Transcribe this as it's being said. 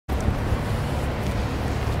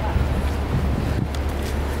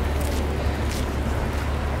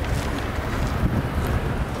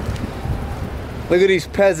Look at these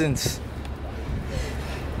peasants.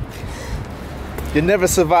 You'll never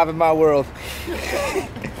survive in my world.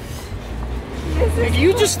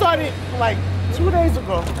 You just started like 2 days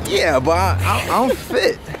ago. Yeah, but I'm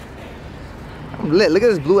fit. I'm lit. Look at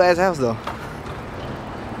this blue ass house though.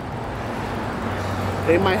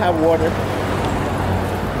 They might have water.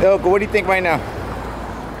 Ilka, what do you think right now?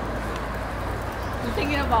 I'm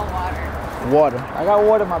thinking about water. Water. I got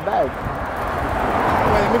water in my bag.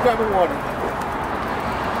 Wait, let me grab the water.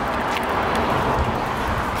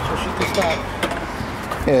 So she can stop.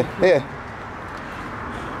 Yeah.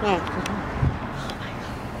 No.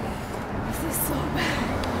 This is so bad.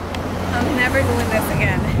 I'm never doing this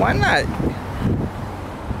again. Why not?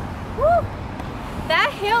 Woo!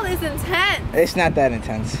 That hill is intense. It's not that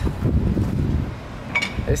intense.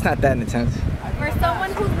 It's not that intense. For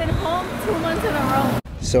someone who's been home 2 months in a row.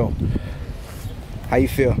 So, how you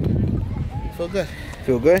feel? Feel good.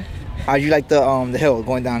 Feel good? How'd you like the hill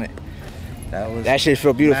going down it? That shit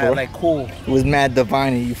feel beautiful. Mad, like cool. It was mad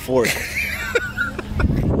divine and euphoric.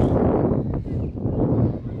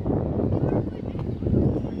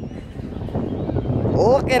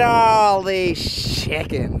 Look at all these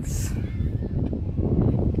chickens.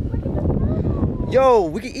 Yo,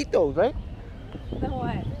 we can eat those, right? The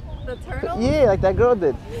what? The turtle? Yeah, like that girl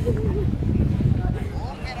did.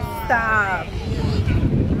 Stop.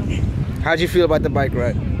 How'd you feel about the bike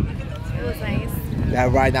ride? It was nice.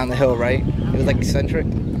 That ride down the hill, right? It was like eccentric.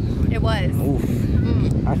 It was. Oof.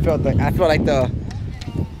 I felt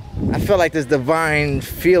like this divine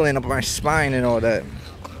feeling up my spine and all that.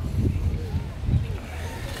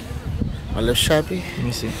 My lips shabby. Let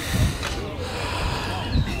me see.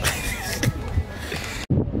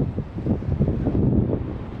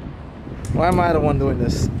 Why am I the one doing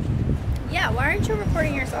this? Yeah, why aren't you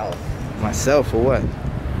recording yourself? Myself or what?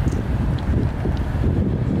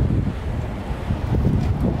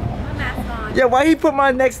 My mask on. Yo, why he put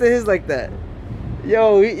mine next to his like that?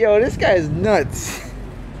 Yo, this guy is nuts.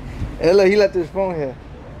 Hey, look, he left his phone here.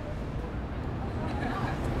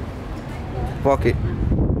 Fuck it.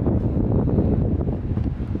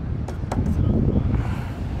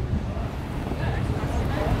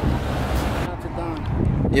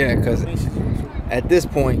 Yeah, because at this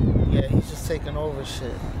point... Yeah, he's just taking over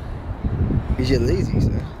shit. He's just lazy,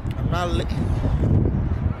 sir. I'm not lazy.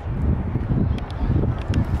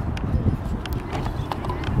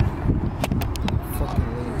 Fucking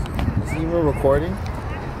lazy. Is he even recording?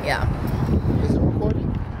 Yeah. Is it recording?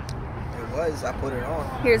 It was. I put it on.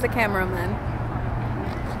 Here's a cameraman.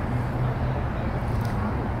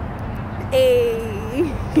 Hey.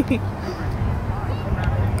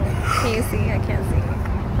 Can you see? I can't see.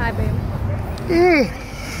 Hi, babe.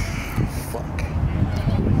 Fuck.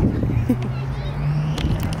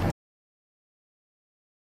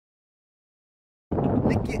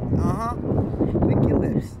 Lick it. Lick your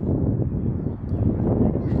lips.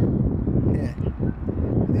 Yeah.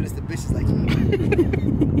 Notice the bitches like you.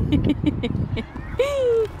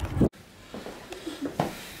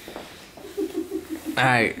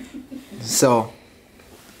 Alright. So,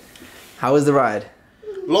 how was the ride?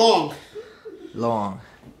 Long.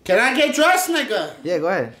 Can I get dressed, nigga? Yeah, go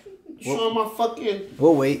ahead. Show my fucking...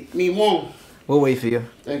 We'll wait. Me mom. We'll wait for you.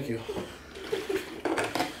 Thank you.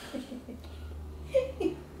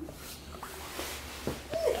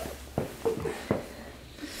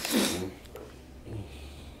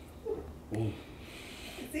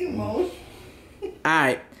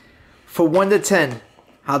 Alright. For 1 to 10,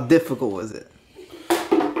 how difficult was it?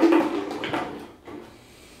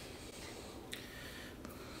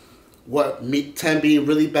 What, 10 being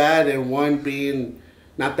really bad and 1 being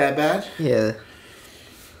not that bad? Yeah.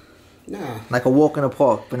 Nah. Like a walk in the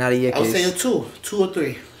park, but not a year I was case. saying 2. 2 or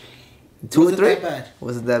 3. 2 or 3? Wasn't that bad.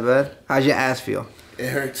 Wasn't that bad? How's your ass feel? It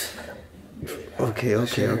hurts. Okay.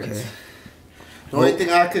 The only thing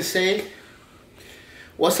I could say,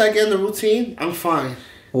 once I get in the routine, I'm fine.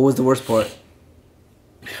 What was the worst part?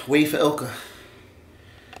 Wait for Ilka.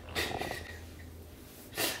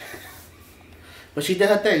 But she did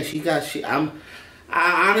her thing. I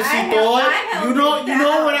honestly thought, you know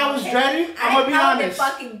what I was dreading? I'm gonna be honest.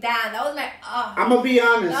 Fucking down. That was my I'm gonna be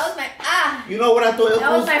honest. That was my You know what I thought Ilka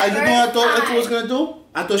was? my You know what I thought first Ilka was gonna do?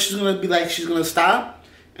 I thought she's gonna be like, she's gonna stop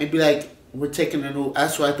and be like, we're taking a new.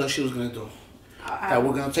 That's what I thought she was gonna do. That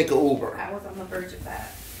we're gonna take an Uber. I was on the verge of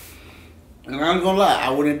that. And I'm not gonna lie, I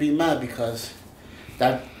wouldn't be mad because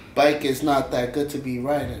that bike is not that good to be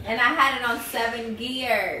riding. And I had it on 7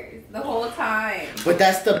 gears the whole time. But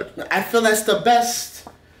I feel that's the best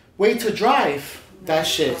way to drive that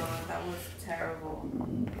shit. That was terrible.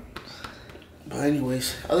 But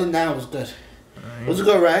anyways, other than that, it was good. It was a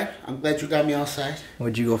good ride. I'm glad you got me outside.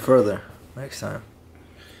 Would you go further next time?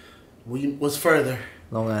 What's further?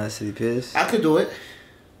 Long Island City Piers. I could do it.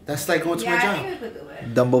 That's like going to my I job. think we could do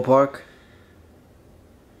it. Dumbo Park.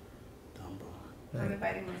 I'm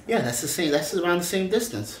inviting myself. Yeah, that's the same. That's around the same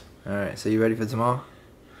distance. All right. So you ready for tomorrow?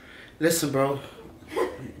 Listen, bro.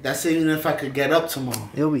 That's even if I could get up tomorrow.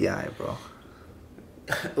 You'll be alright, bro.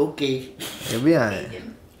 Okay. You'll be alright.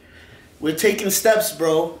 We're taking steps,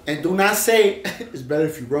 bro. And do not say it's better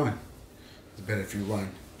if you run. It's better if you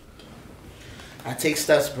run. I take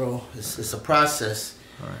steps, bro. It's a process.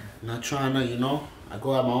 Alright. I'm not trying to, I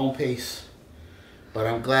go at my own pace. But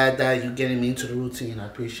I'm glad that you're getting me into the routine. I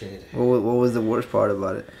appreciate it. What was the worst part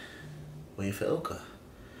about it? Waiting for Ilka.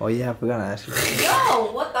 Oh yeah, I forgot to ask you.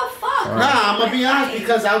 Yo, what the fuck? Right. Nah, I'm gonna be honest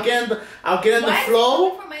because I'll get in the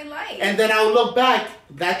flow, For my life? and then I'll look back.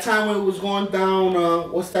 That time when it was going down,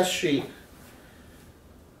 what's that street?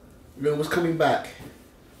 It was coming back.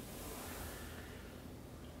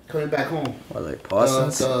 Coming back home. What, like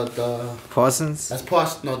Parsons? Parsons? That's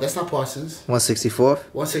Parsons. No, that's not Parsons. 164th?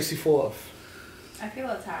 164th. I feel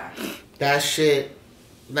attacked. That shit.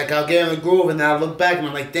 Like I'll get in the groove and then I'll look back and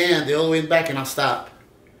I'm like, damn, they're all the way back and I'll stop.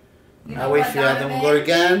 You I know wait what, for you, then Donovan? we'll go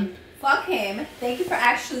again. Fuck him. Thank you for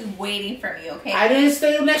actually waiting for me, okay? I didn't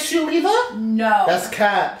stay next to you either? No. That's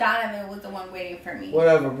cat. Donovan was the one waiting for me.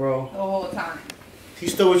 Whatever, bro. The whole time. He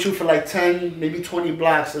stood with you for like 10, maybe 20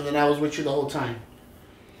 blocks and then I was with you the whole time.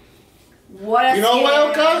 What a You know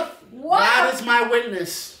what, Ilka? What? God is my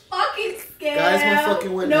witness. Fucking scam. God is my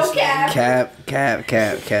fucking witness. No cap.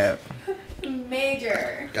 Cap.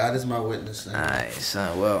 Major. God is my witness. Man. Nice,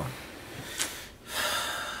 son. Well.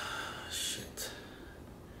 Shit.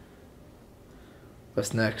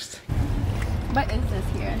 What's next? What is this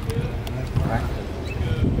here?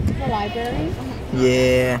 The library?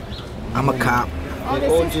 Yeah. I'm a cop. Oh, all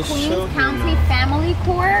this is just Queens children County now. Family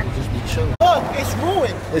Court. Just be chilling. Look, it's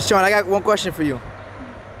ruined. Hey, Sean, I got one question for you.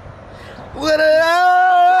 What are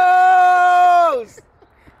those?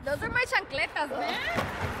 Those are my chancletas, man.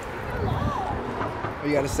 What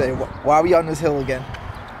you gotta say? Why are we on this hill again?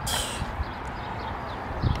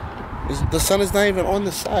 The sun is not even on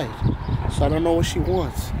the side. So I don't know what she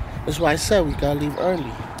wants. That's why I said we gotta leave early.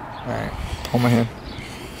 Alright. Hold my hand.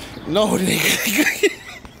 No, nigga.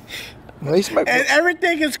 No, you smack. And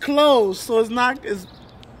everything is closed, so it's not. This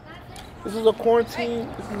is a quarantine.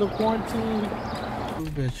 This is a quarantine.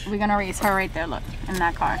 Bitch. We're gonna raise her right there, look, in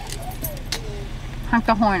that car. Honk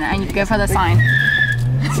the horn and you give her the sign.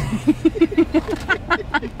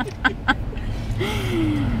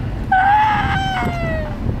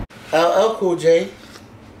 LL Cool J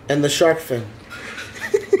and the shark fin.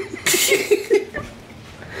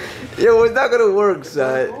 Yo, it's not gonna work,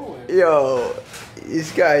 son. Yo,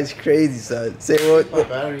 this guy is crazy, son. Say what? My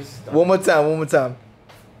battery's done. One more time.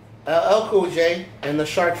 LL Cool J and the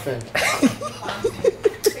shark fin.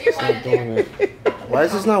 Why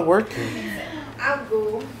is this not working? I'll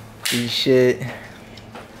go. Eat shit.